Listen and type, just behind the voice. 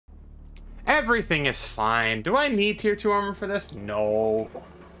Everything is fine. Do I need tier 2 armor for this? No.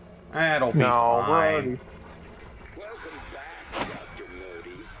 That'll be No, we're fine. already... Welcome back, Dr. Modi.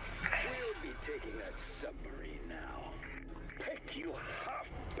 We'll be taking that submarine now. Peck, you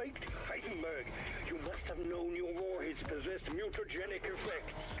half-baked Heisenberg. You must have known your warheads possessed mutagenic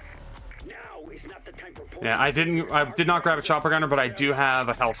effects. Now is not the time for... Yeah, I did not grab a chopper gunner, but I do have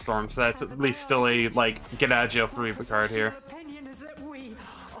a Hellstorm, so that's at least still a, like, get out of jail free card here.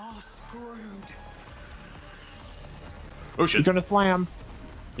 Oh shit. He's gonna slam.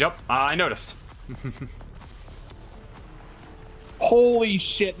 Yep, I noticed. Holy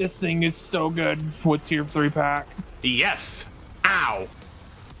shit, this thing is so good with tier 3 pack. Yes! Ow!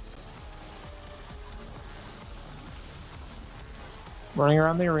 Running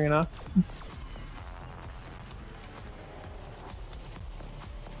around the arena.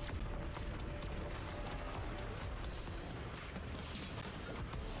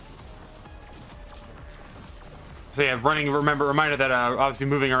 So yeah, reminder that obviously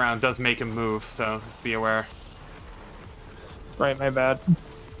moving around does make him move, so be aware. Right, my bad.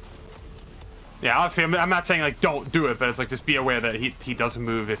 Yeah, obviously I'm not saying like don't do it, but it's like just be aware that he does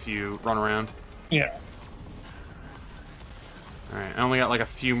move if you run around. Yeah. Alright, I only got like a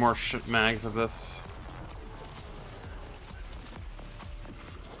few more mags of this.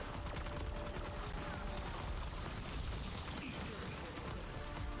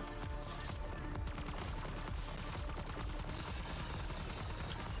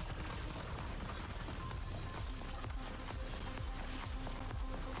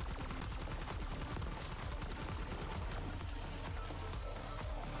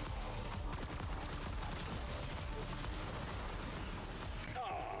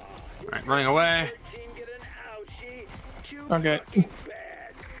 Alright, running away. Okay.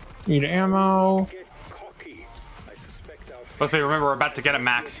 Need ammo. Let's say, remember, we're about to get a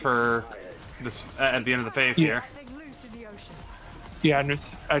max for this at the end of the phase here. Yeah,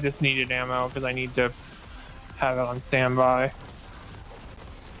 I just needed ammo because I need to have it on standby.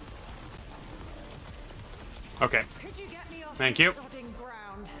 Okay. Thank you.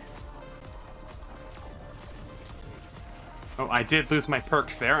 Oh, I did lose my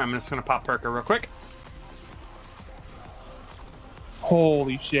perks there. I'm just gonna pop perker real quick.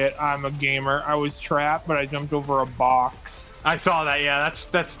 Holy shit, I'm a gamer. I was trapped, but I jumped over a box. I saw that. Yeah,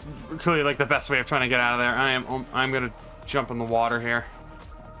 that's clearly like the best way of trying to get out of there. I'm gonna jump in the water here.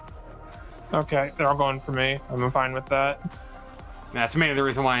 Okay, they're all going for me. I'm fine with that. That's mainly the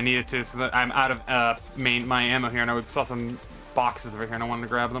reason why I needed to, is because I'm out of my ammo here, and I saw some boxes over here, and I wanted to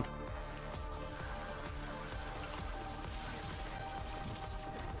grab them.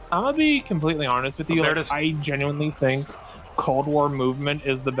 I'm gonna be completely honest with you. There Like, it is. I genuinely think Cold War movement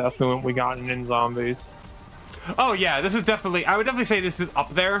is the best movement we got in Zombies. Oh yeah, this is definitely. I would definitely say this is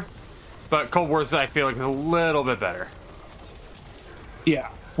up there, but Cold War's I feel like is a little bit better. Yeah,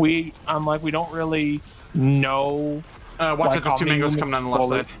 we don't really know. Watch like, out! There's two mangoes coming on the left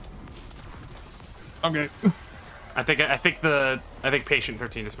side. Okay. I think Patient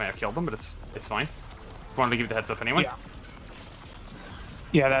 13 just might have killed them, but it's fine. Wanted to give you the heads up anyway. Yeah.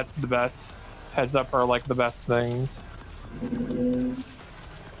 Yeah, that's the best. Heads up are like the best things. I need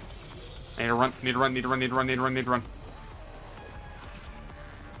to run. Need to run. Need to run. Need to run. Need to run. Need to run.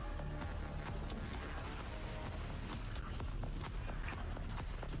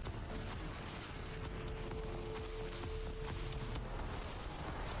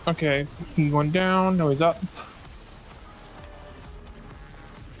 Okay, he went down. No, he's up.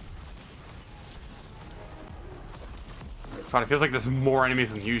 God, it feels like there's more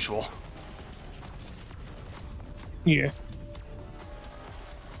enemies than usual. Yeah.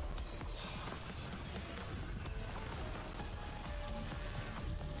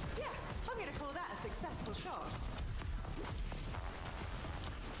 Yeah, I'm gonna call that a successful shot.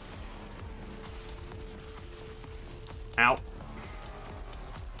 Out.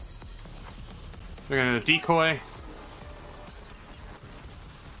 They're gonna decoy.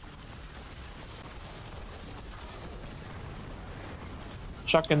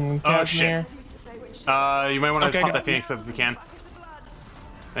 Chucking Oh shit. Casimir. You might want to Okay, pop go. that Phoenix if you can.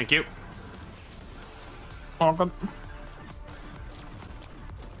 Thank you. Welcome.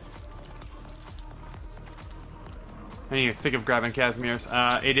 I need to think of grabbing Casimir's.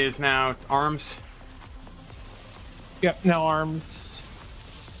 It is now arms. Yep, now arms.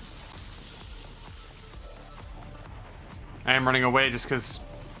 I am running away just because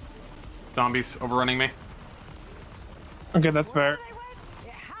zombies overrunning me. Okay, that's fair.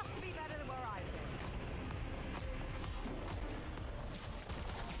 It has to be better than where I've been.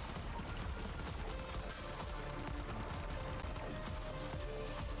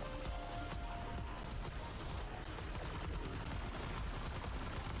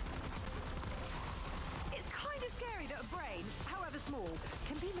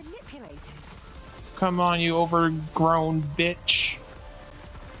 manipulated. Come on, you overgrown bitch.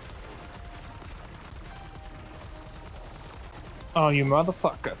 Oh, you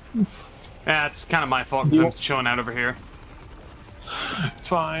motherfucker. Yeah, it's kind of my fault because I'm just chilling out over here. It's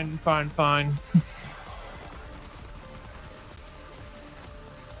fine, it's fine, it's fine.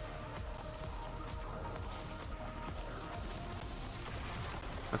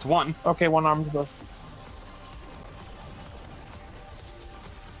 That's one. Okay, one arm to go.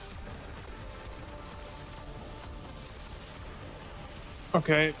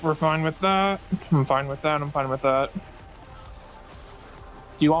 Okay, we're fine with that. I'm fine with that, I'm fine with that. Do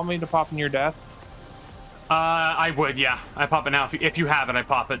you want me to pop in your death? I would, yeah. I pop it now. If you have it, I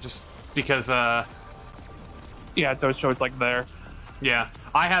pop it just because, Yeah, so it's like there. yeah.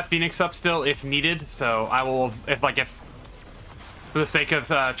 I have Phoenix up still if needed, so I will, if for the sake of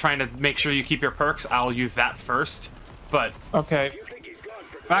trying to make sure you keep your perks, I'll use that first. But, Okay. You think he's gone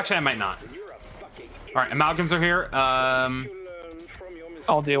for actually, I might not. You're a fucking Alright, amalgams are here. You learn from your mistakes.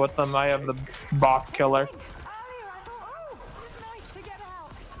 I'll deal with them. I have the boss killer. Earlier I thought, oh, it's nice to get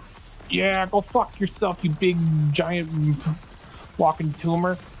out. Yeah, go fuck yourself, you big giant walking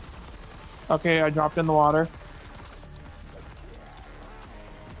tumor. Okay, I dropped in the water.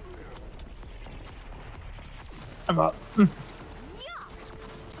 I'm up. Yuck!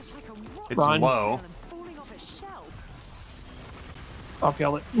 It's like a rock It's Run. low. and falling off a shelf. I'll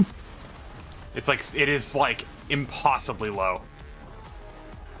kill it. It's like, it is like impossibly low.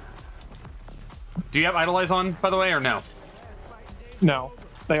 Do you have Idolize on, by the way, or no? No,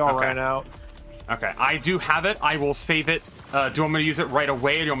 they all Okay. ran out. Okay, I do have it. I will save it. Do you want me to use it right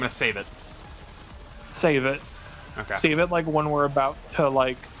away, or do you want me to save it? Save it. Okay. Save it like when we're about to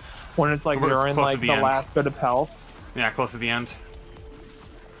like, when it's like We're we're in close to like the the end. last bit of health. Yeah, close to the end.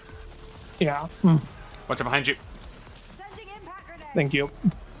 Yeah. Watch out behind you. Sending impact grenade. Thank you.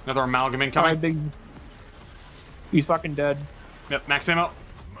 Another amalgam incoming. Alright, big. He's fucking dead. Yep, max ammo.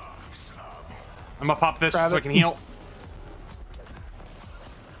 I'm gonna pop this Grab so I it. can heal.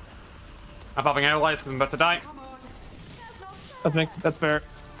 I'm popping Idolize because I'm about to die. Come on. That's not fair. That's fair.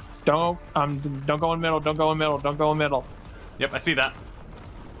 Don't go in middle. Don't go in middle. Don't go in middle. Yep, I see that.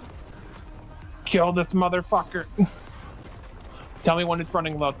 Kill this motherfucker. Tell me when it's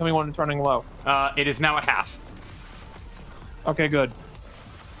running low. Tell me when it's running low. It is now at half. Okay, good.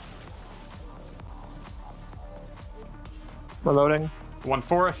 Reloading.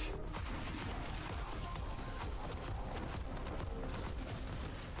 1/4.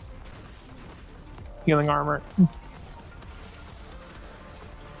 Healing armor.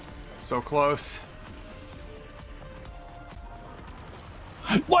 So close.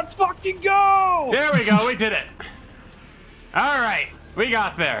 Let's fucking go! There we go, we did it. Alright, we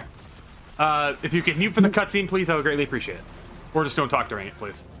got there. If you could mute for the cutscene, please, I would greatly appreciate it. Or just don't talk during it,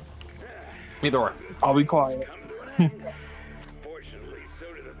 please. Either or. I'll be quiet. Come to an end. Fortunately, so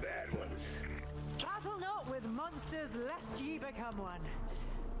do the bad ones. Battle not with monsters, lest ye become one.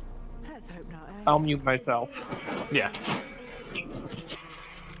 Let's hope not, eh? I'll mute myself. Yeah.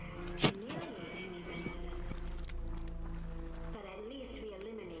 But at least we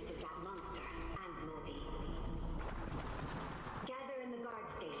eliminated that monster and Modi. Gather in the guard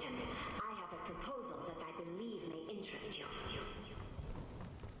station. I have a proposal that I believe may interest you.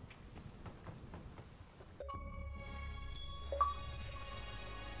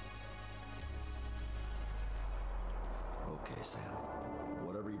 Okay, Sam.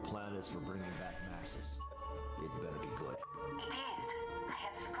 Whatever your plan is for bringing back Maxis, it better be good. It is. I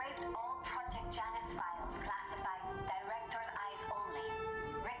have scraped all Project Janus files classified Director's Eyes only.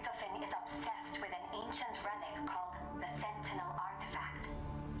 Richtofen is obsessed with an ancient relic called the Sentinel Artifact.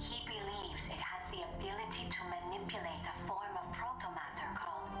 He believes it has the ability to manipulate a form of protomatter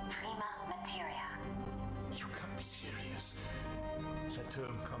called prima materia. You can't be serious. That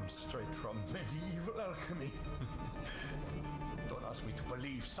term comes straight from medieval alchemy. Don't ask me to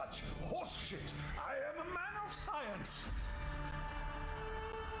believe such horseshit. I am a man of science.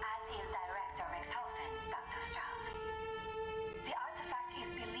 As is Director Richtofen, Dr. Strauss. The artifact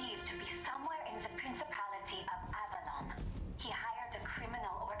is believed to be somewhere in the Principality of Avalon. He hired a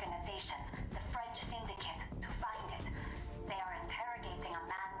criminal organization, the French Syndicate, to find it. They are interrogating a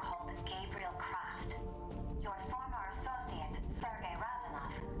man called Gabriel Kraft. Your former associate, Sergei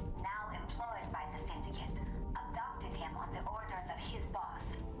Ravenov, now employed by the Syndicate, abducted him on the orders of his boss,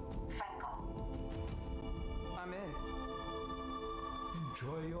 Franco. I'm in.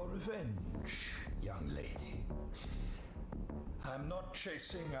 Enjoy your revenge, young lady. I'm not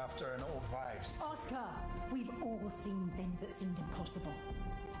chasing after an old wives. Oscar, we've all seen things that seemed impossible.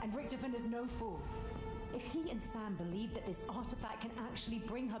 And Richtofen is no fool. If he and Sam believe that this artifact can actually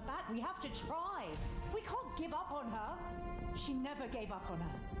bring her back, we have to try. We can't give up on her. She never gave up on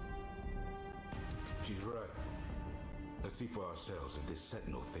us. She's right. Let's see for ourselves if this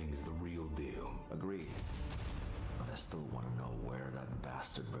Sentinel thing is the real deal. Agreed. But I still want to know where that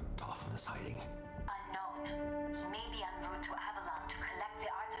bastard Richtofen is hiding. Unknown. He may be en route to Avalon to collect the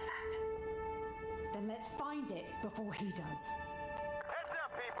artifact. Then let's find it before he does. Heads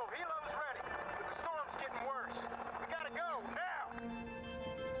up, people. Helo's ready. But the storm's getting worse. We gotta go, now!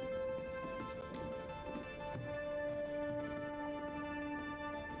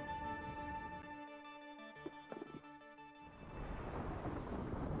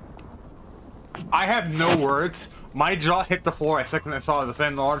 I have no words. My jaw hit the floor the second I saw the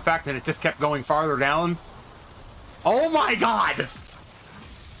Sentinel artifact, and it just kept going farther down. Oh my god!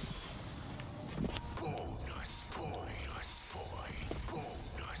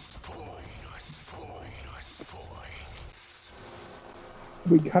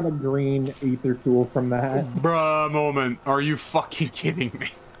 We got a green ether tool from that. Bruh, moment. Are you fucking kidding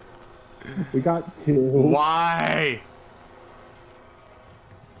me? We got 2. Why?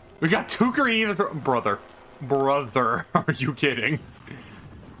 We got 2 green ether brother. Brother, are you kidding?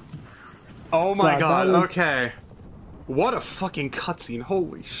 Oh my god, okay. What a fucking cutscene,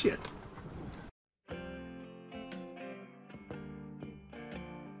 holy shit.